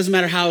shed. It doesn't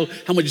matter how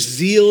much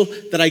zeal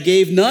that I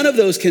gave. None of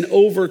those can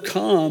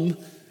overcome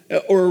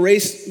or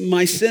erase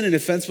my sin and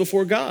offense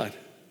before God.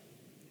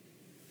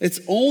 It's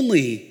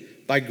only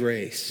by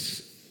grace.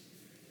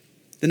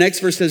 The next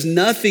verse says,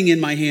 nothing in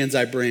my hands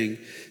I bring.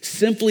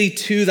 Simply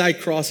to thy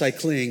cross I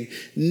cling.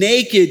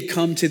 Naked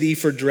come to thee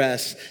for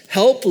dress.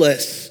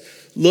 Helpless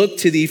look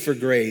to thee for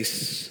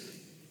grace.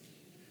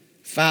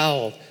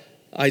 Foul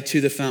I to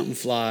the fountain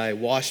fly.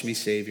 Wash me,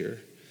 Savior,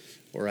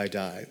 or I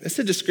die. That's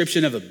a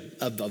description of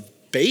a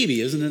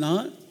baby, isn't it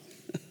not?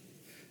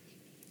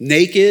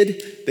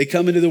 Naked, they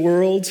come into the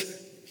world.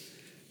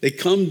 They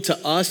come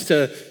to us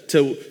to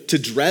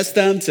dress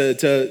them,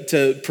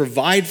 to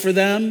provide for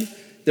them.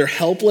 They're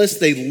helpless.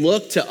 They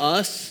look to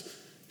us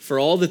for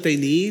all that they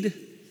need.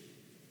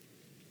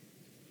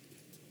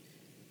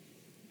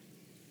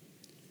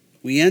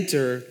 We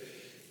enter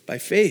by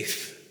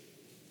faith.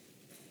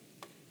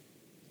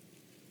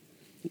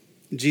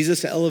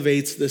 Jesus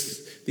elevates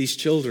these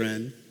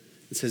children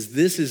and says,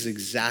 this is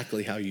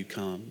exactly how you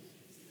come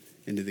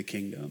into the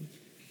kingdom.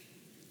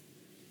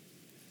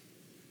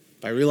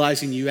 By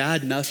realizing you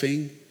add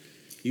nothing,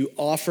 you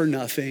offer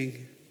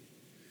nothing,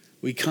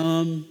 we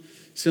come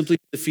simply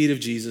to the feet of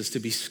Jesus to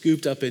be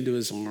scooped up into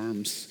his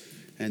arms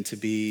and to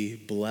be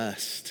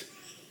blessed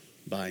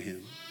by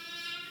him.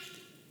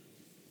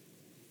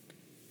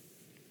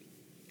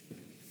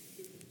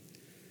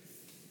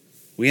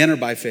 We enter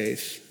by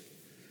faith,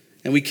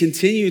 and we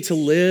continue to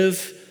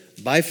live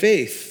by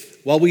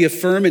faith. While we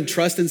affirm and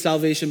trust in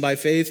salvation by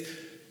faith,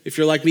 if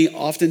you're like me,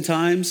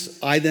 oftentimes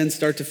I then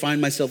start to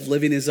find myself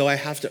living as though I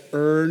have to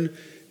earn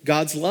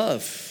God's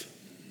love.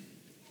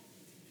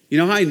 You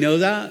know how I know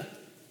that?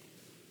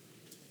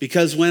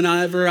 Because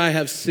whenever I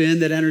have sin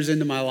that enters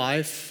into my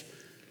life,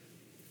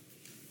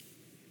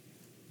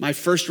 my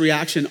first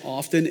reaction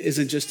often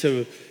isn't just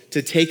to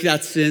take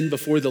that sin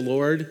before the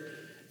Lord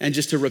and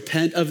just to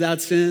repent of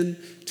that sin,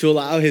 to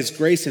allow his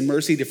grace and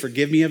mercy to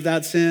forgive me of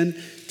that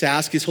sin, to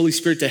ask his Holy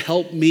Spirit to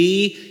help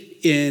me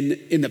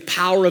in the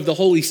power of the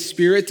Holy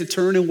Spirit to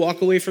turn and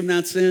walk away from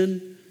that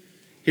sin.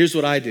 Here's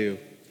what I do.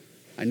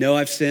 I know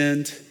I've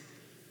sinned.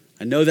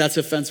 I know that's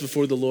offense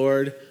before the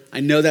Lord. I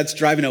know that's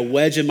driving a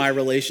wedge in my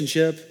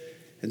relationship.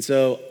 And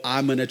so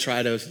I'm going to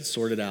try to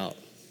sort it out.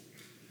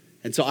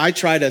 And so I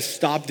try to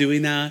stop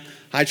doing that.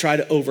 I try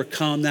to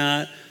overcome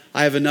that.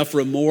 I have enough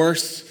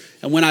remorse.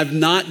 And when I've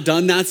not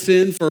done that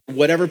sin for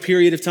whatever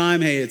period of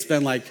time, hey, it's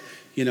been like,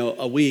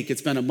 a week,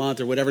 it's been a month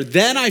or whatever,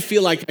 then I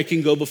feel like I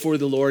can go before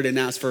the Lord and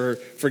ask for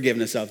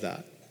forgiveness of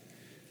that.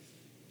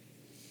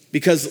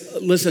 Because,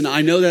 listen,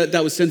 I know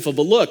that was sinful,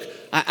 but look,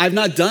 I've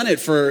not done it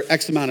for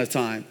X amount of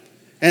time.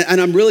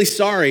 And I'm really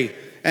sorry.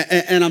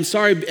 And I'm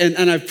sorry,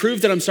 and I've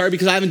proved that I'm sorry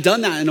because I haven't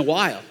done that in a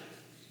while.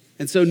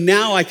 And so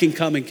now I can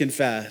come and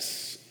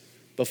confess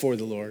before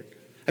the Lord.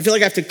 I feel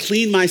like I have to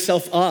clean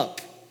myself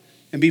up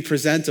and be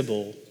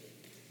presentable.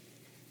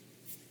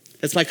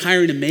 It's like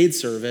hiring a maid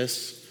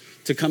service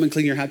to come and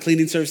clean your house,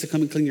 cleaning service to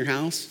come and clean your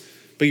house,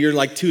 but you're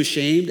like too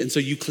ashamed, and so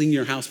you clean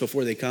your house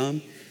before they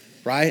come,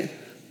 right?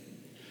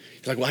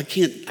 You're like, well,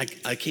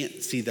 I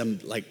can't see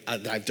them like I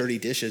have dirty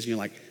dishes. And you're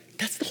like,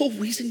 that's the whole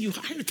reason you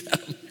hired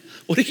them.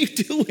 What are you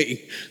doing?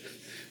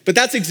 But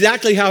that's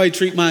exactly how I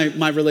treat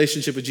my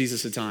relationship with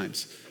Jesus at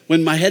times.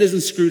 When my head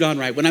isn't screwed on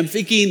right, when I'm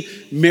thinking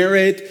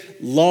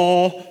merit,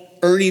 law,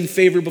 earning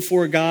favor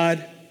before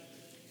God,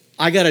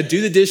 I got to do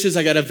the dishes.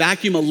 I got to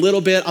vacuum a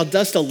little bit. I'll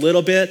dust a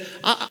little bit.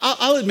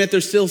 I'll admit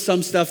there's still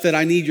some stuff that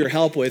I need your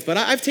help with, but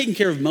I've taken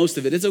care of most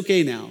of it. It's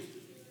okay now.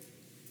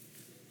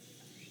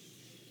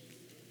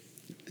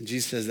 And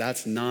Jesus says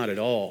that's not at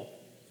all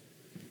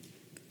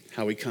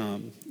how we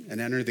come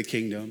and enter the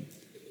kingdom.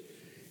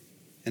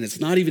 And it's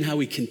not even how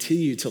we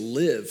continue to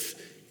live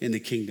in the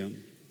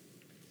kingdom.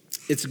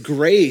 It's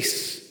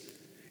grace.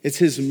 It's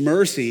his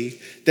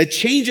mercy that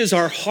changes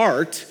our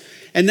heart.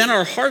 And then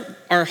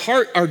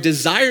our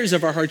desires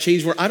of our heart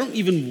change where I don't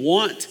even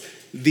want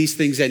these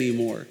things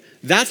anymore.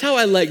 That's how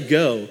I let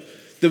go.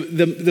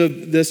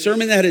 The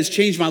sermon that has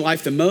changed my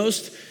life the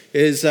most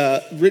is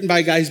written by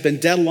a guy who's been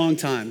dead a long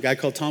time, a guy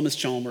called Thomas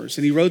Chalmers.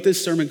 And he wrote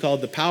this sermon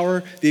called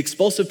The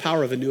Expulsive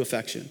Power of a New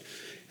Affection.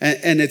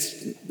 And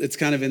it's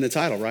kind of in the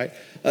title, right?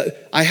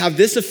 I have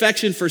this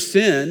affection for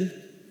sin,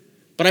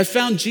 but I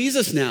found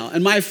Jesus now,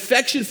 and my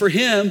affection for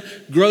him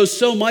grows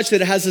so much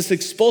that it has this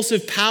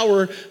expulsive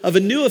power of a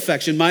new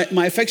affection. My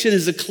affection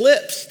has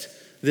eclipsed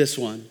this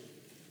one.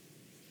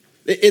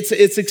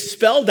 It's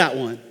expelled that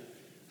one.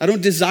 I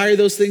don't desire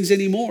those things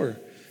anymore.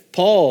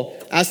 Paul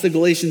asked the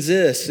Galatians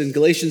this in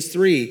Galatians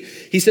 3.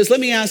 He says, let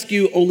me ask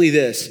you only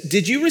this.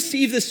 Did you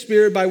receive the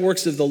Spirit by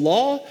works of the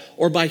law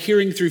or by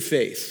hearing through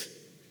faith?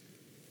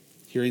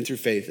 Hearing through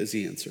faith is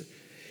the answer.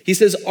 He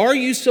says, are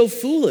you so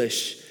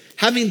foolish?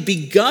 Having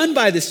begun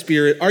by the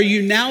Spirit, are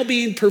you now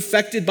being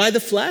perfected by the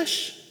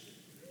flesh?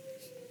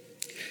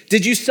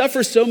 Did you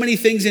suffer so many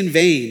things in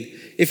vain,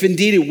 if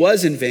indeed it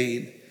was in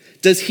vain?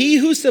 Does he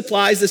who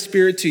supplies the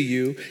Spirit to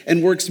you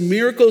and works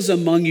miracles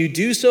among you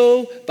do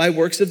so by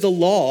works of the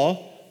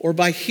law or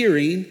by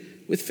hearing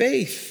with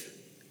faith?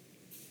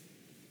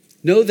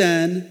 Know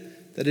then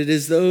that it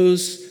is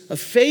those of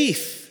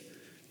faith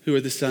who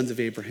are the sons of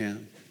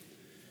Abraham.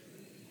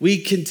 We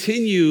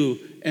continue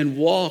and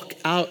walk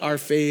out our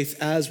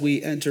faith as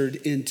we entered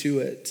into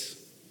it.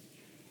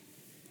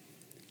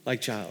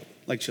 Like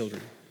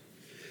children.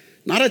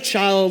 Not a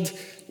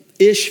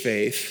childish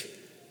faith,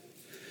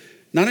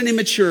 not an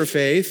immature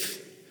faith.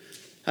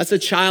 That's a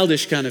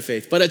childish kind of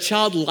faith, but a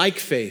childlike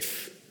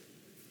faith.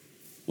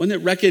 One that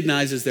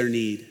recognizes their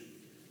need.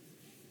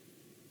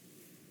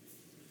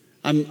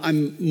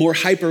 I'm more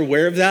hyper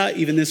aware of that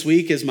even this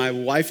week as my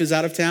wife is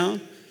out of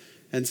town.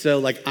 And so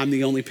like I'm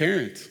the only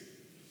parent.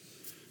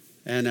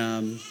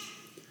 And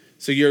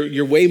so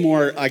you're way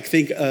more, I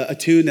think,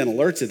 attuned and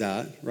alert to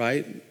that,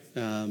 right?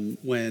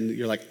 When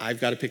you're like, I've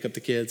got to pick up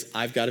the kids,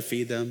 I've got to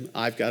feed them,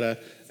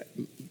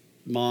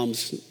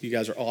 moms, you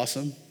guys are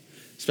awesome,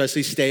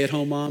 especially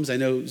stay-at-home moms. I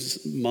know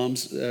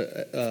moms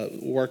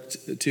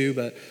worked too,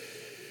 but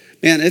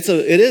man, it's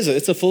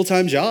a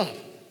full-time job.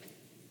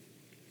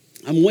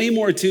 I'm way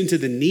more attuned to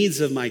the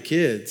needs of my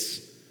kids,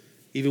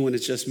 even when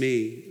it's just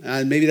me.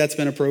 And maybe that's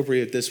been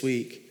appropriate this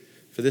week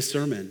for this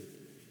sermon,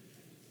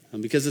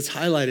 because it's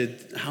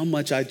highlighted how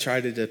much I try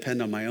to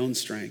depend on my own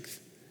strength,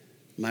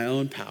 my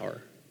own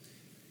power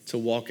to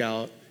walk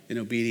out in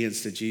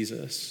obedience to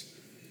Jesus.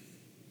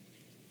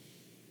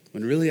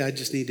 When really I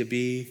just need to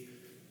be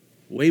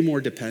way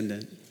more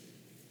dependent,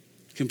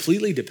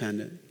 completely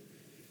dependent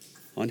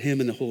on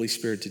him and the Holy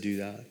Spirit to do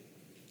that.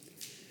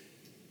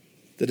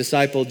 The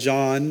disciple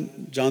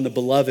John the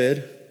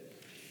beloved,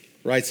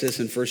 writes this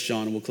in 1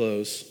 John, and we'll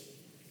close.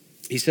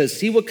 He says,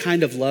 see what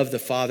kind of love the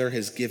Father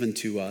has given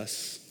to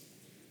us.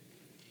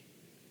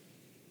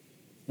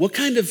 What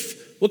kind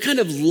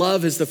of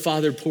love has the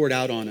Father poured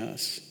out on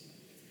us?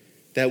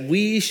 That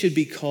we should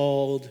be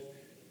called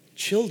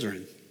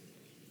children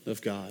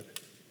of God.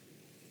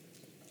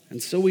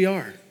 And so we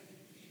are.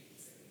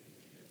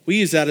 We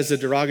use that as a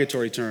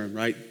derogatory term,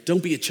 right?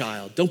 Don't be a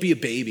child. Don't be a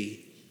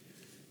baby.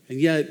 And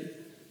yet,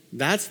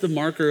 that's the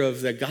marker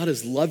of that God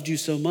has loved you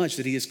so much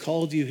that he has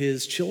called you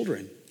his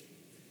children.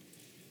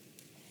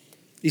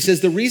 He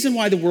says, the reason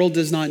why the world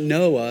does not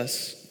know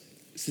us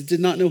is it did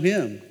not know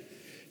him.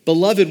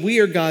 Beloved, we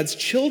are God's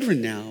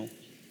children now,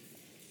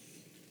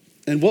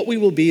 and what we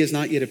will be has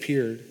not yet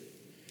appeared.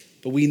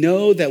 But we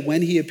know that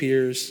when he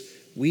appears,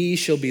 we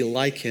shall be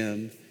like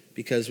him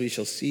because we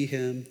shall see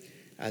him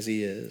as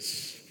he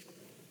is.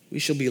 We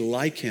shall be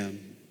like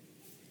him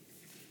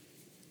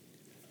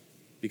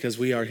because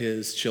we are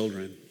his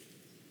children.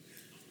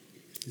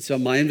 And so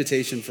my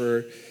invitation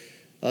for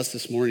us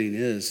this morning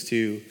is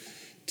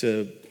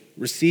to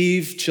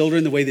receive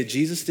children the way that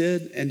Jesus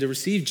did and to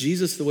receive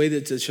Jesus the way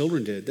that the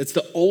children did. That's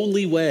the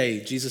only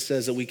way, Jesus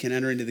says, that we can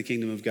enter into the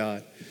kingdom of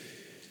God.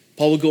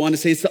 Paul will go on to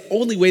say it's the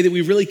only way that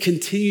we really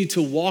continue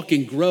to walk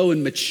and grow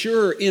and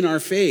mature in our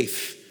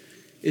faith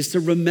is to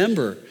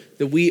remember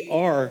that we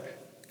are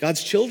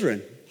God's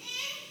children.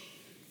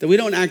 That we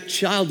don't act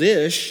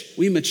childish,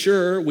 we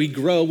mature, we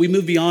grow, we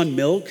move beyond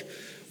milk.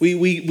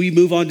 We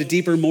move on to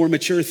deeper, more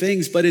mature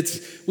things, but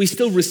we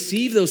still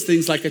receive those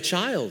things like a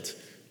child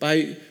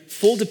by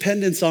full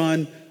dependence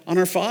on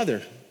our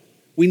Father.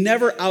 We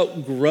never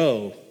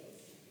outgrow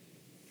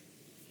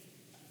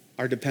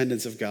our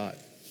dependence of God.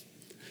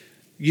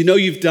 You know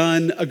you've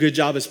done a good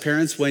job as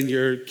parents when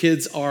your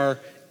kids are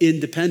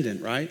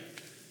independent, right?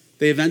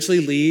 They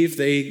eventually leave,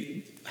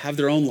 they have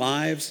their own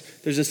lives.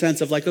 There's a sense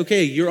of like,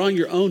 okay, you're on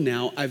your own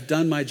now. I've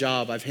done my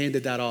job. I've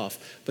handed that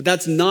off. But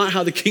that's not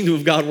how the kingdom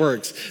of God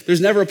works. There's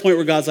never a point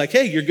where God's like,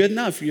 hey, you're good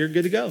enough. You're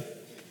good to go.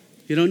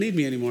 You don't need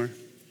me anymore.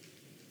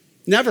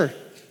 Never.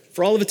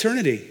 For all of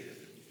eternity.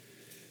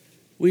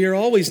 We are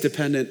always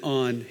dependent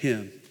on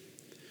him.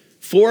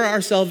 For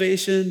our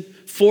salvation,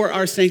 for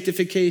our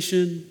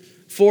sanctification,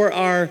 for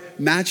our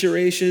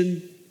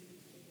maturation.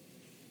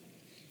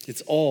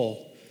 It's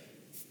all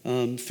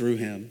through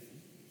him.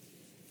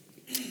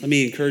 Let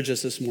me encourage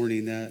us this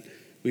morning that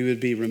we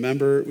would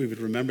remember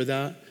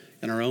that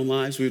in our own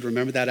lives. We would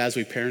remember that as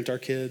we parent our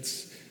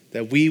kids,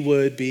 that we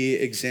would be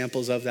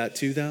examples of that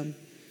to them.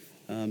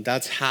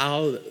 That's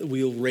how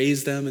we'll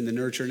raise them in the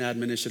nurture and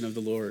admonition of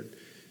the Lord.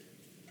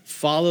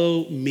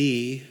 Follow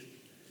me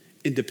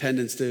in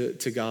dependence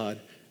to God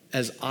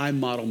as I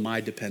model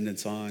my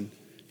dependence on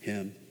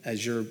him,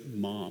 as your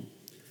mom,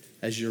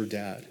 as your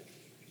dad.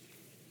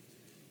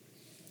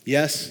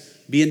 Yes,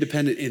 be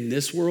independent in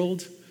this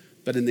world,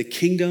 but in the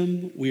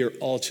kingdom, we are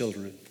all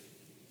children.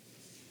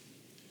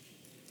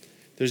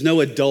 There's no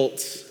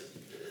adults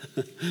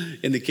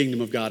in the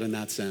kingdom of God in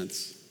that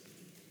sense.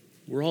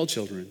 We're all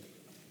children.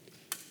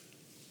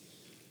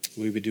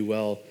 We would do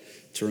well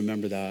to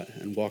remember that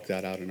and walk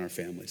that out in our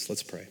families.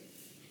 Let's pray.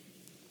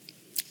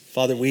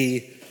 Father,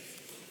 we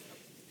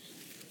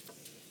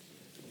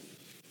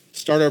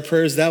start our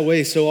prayers that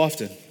way so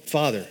often.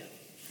 Father.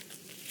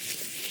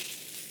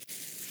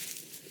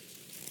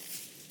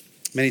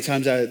 Many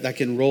times that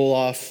can roll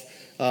off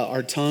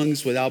our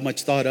tongues without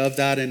much thought of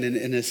that. And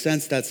in a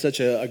sense, that's such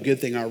a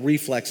good thing. Our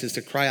reflex is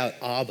to cry out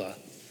Abba,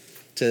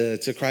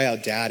 to cry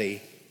out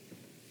Daddy.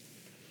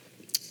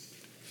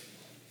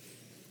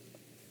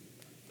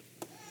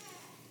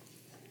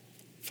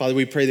 Father,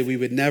 we pray that we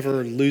would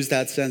never lose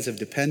that sense of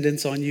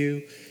dependence on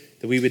you,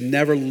 that we would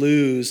never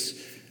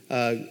lose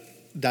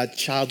that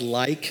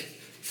childlike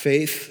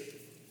faith.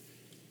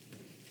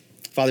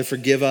 Father,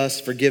 forgive us,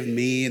 forgive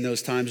me in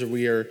those times where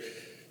we are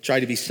try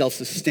to be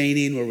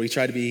self-sustaining, where we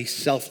try to be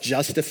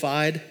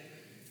self-justified.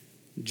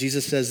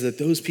 Jesus says that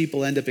those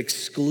people end up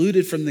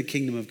excluded from the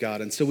kingdom of God.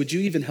 And so would you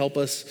even help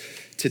us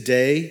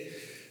today,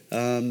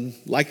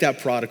 like that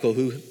prodigal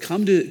who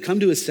come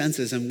to his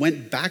senses and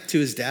went back to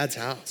his dad's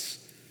house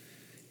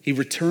He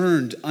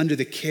returned under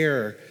the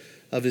care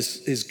of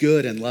his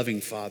good and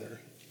loving Father.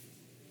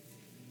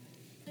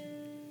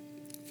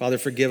 Father,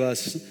 forgive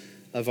us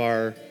of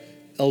our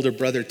elder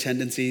brother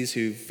tendencies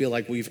who feel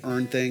like we've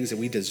earned things and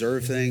we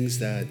deserve things,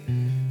 that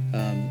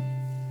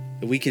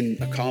we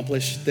can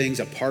accomplish things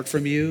apart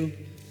from you.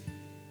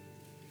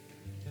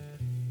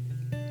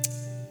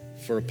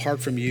 For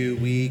apart from you,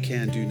 we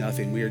can do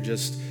nothing. We are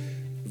just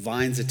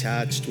vines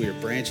attached. We are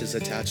branches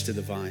attached to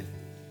the vine.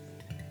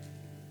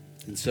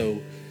 And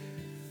so,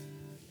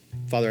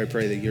 Father, I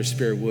pray that your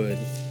Spirit would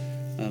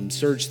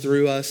surge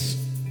through us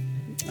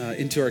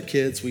into our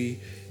kids. We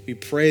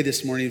pray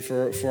this morning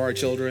for our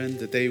children,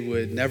 that they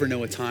would never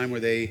know a time where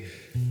they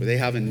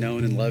haven't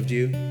known and loved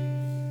you.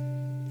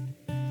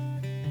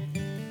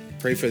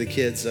 Pray for the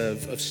kids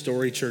of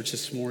Story Church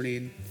this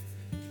morning,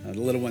 the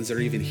little ones that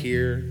are even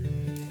here.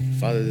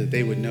 Father, that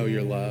they would know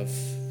your love.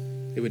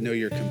 They would know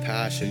your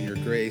compassion, your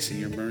grace, and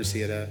your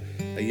mercy at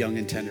a young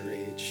and tender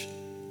age.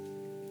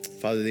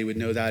 Father, they would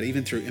know that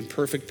even through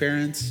imperfect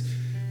parents,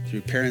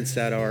 through parents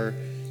that are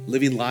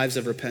living lives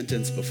of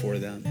repentance before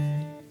them.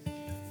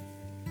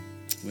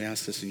 We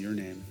ask this in your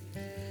name.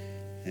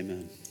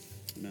 Amen.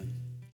 Amen.